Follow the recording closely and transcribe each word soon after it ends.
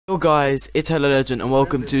Hello guys, it's Hello Legend and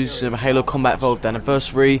welcome to some Halo Combat Evolved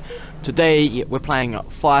Anniversary. Today we're playing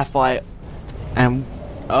Firefight, and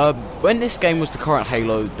when this game was the current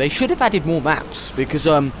Halo, they should have added more maps, because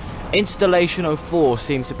Installation 04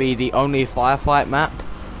 seems to be the only Firefight map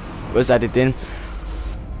was added in,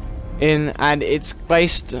 and it's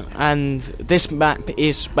based, and this map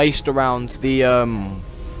is based around the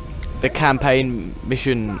campaign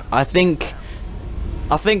mission. I think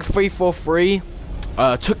 343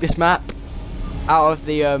 took this map out of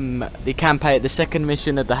the campaign, the second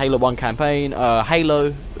mission of the Halo 1 campaign.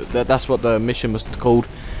 Halo, that's what the mission was called,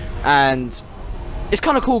 and it's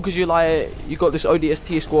kind of cool because you got this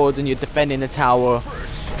ODST squad and you're defending the tower,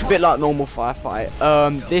 a bit like normal Firefight.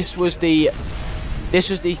 This was the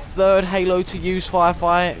third Halo to use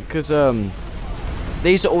Firefight, because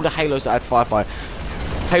these are all the Halos that had Firefight.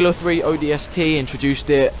 Halo 3 ODST introduced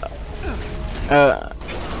it.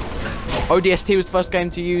 ODST was the first game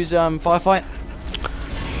to use Firefight.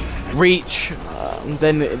 Reach,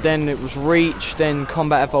 then it was Reach, then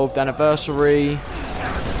Combat Evolved Anniversary.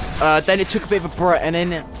 Then it took a bit of a break, and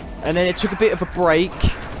then it took a bit of a break,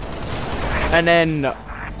 and then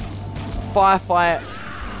Firefight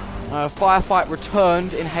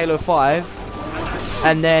returned in Halo 5,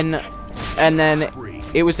 and then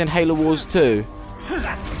it was in Halo Wars 2.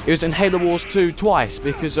 It was in Halo Wars 2 twice,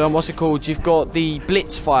 because what's it called? You've got the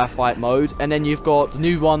Blitz Firefight mode, and then you've got the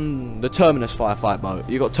new one, the Terminus Firefight mode.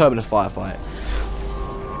 You've got Terminus Firefight.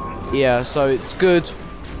 Yeah, so it's good.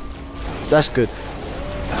 That's good.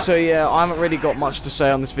 So yeah, I haven't really got much to say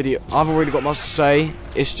on this video. I haven't really got much to say.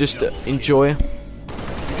 It's just enjoy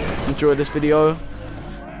this video,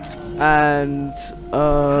 and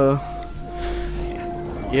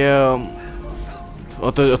yeah. I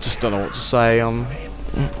just don't know what to say.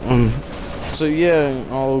 So yeah,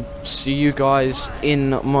 I'll see you guys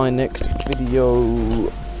in my next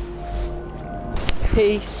video.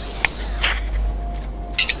 Peace.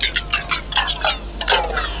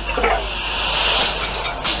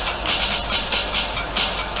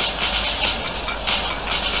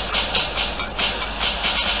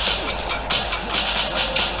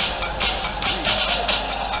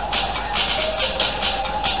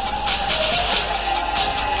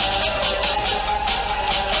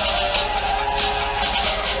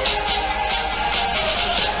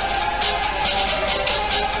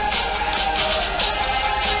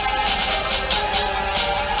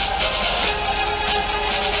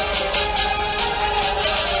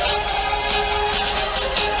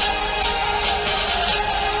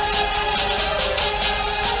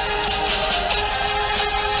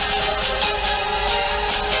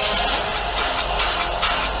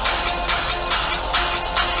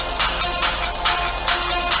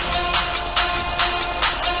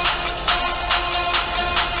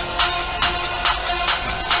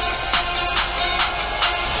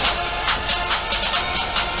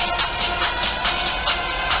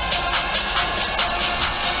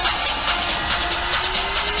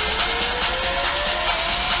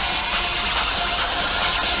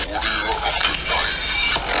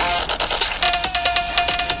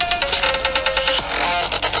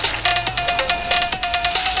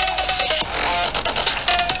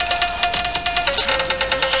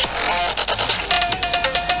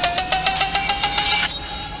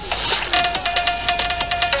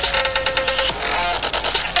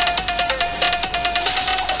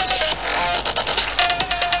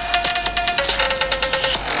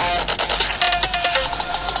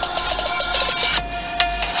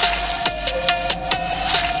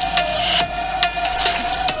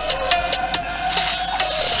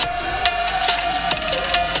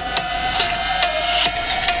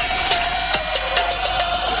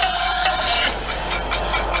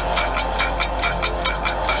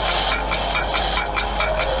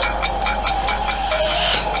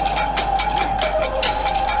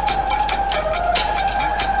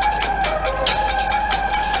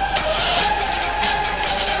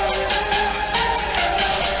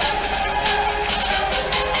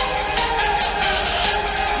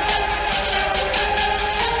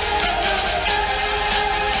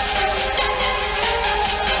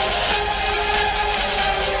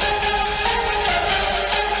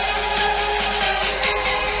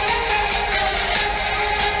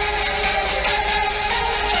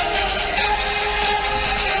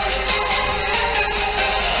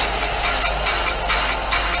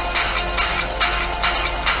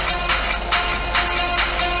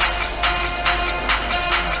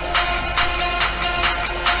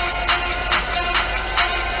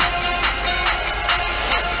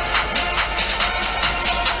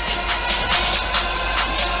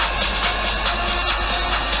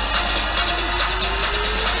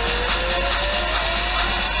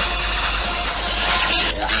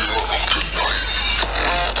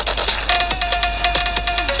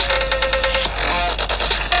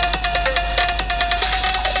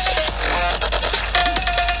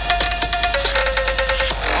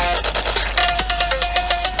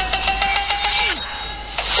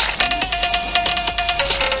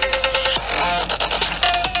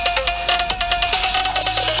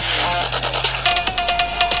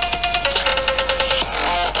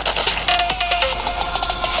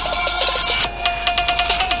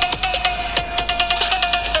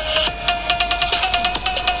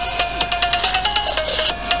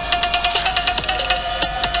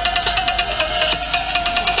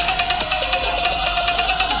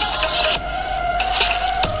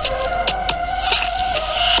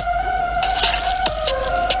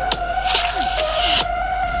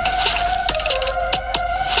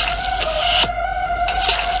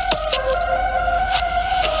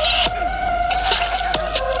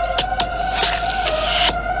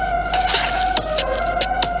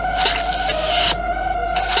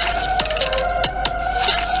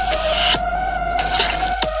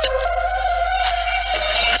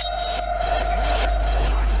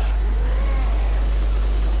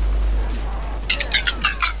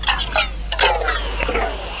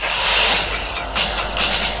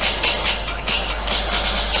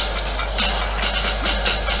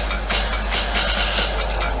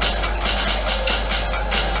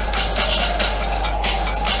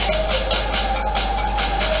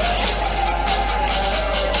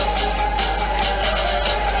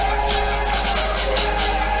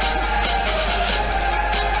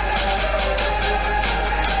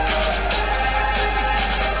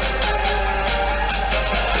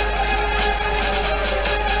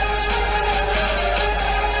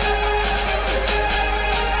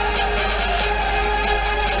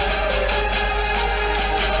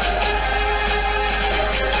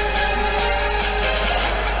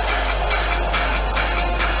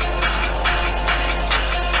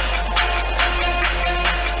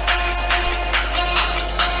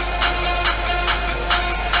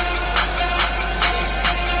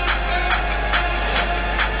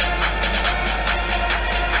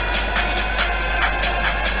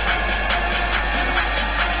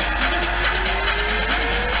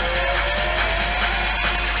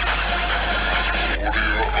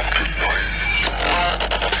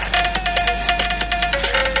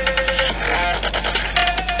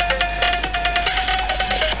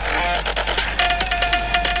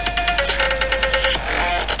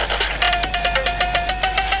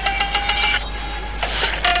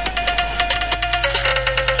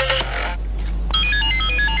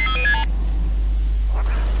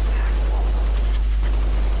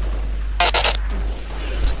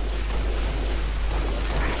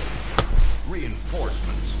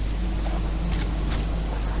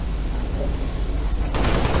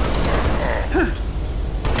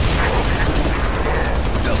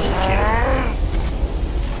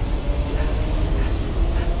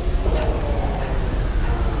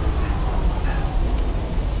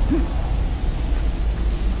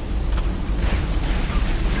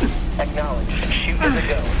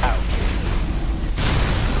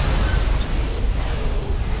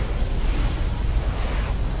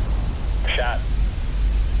 shot.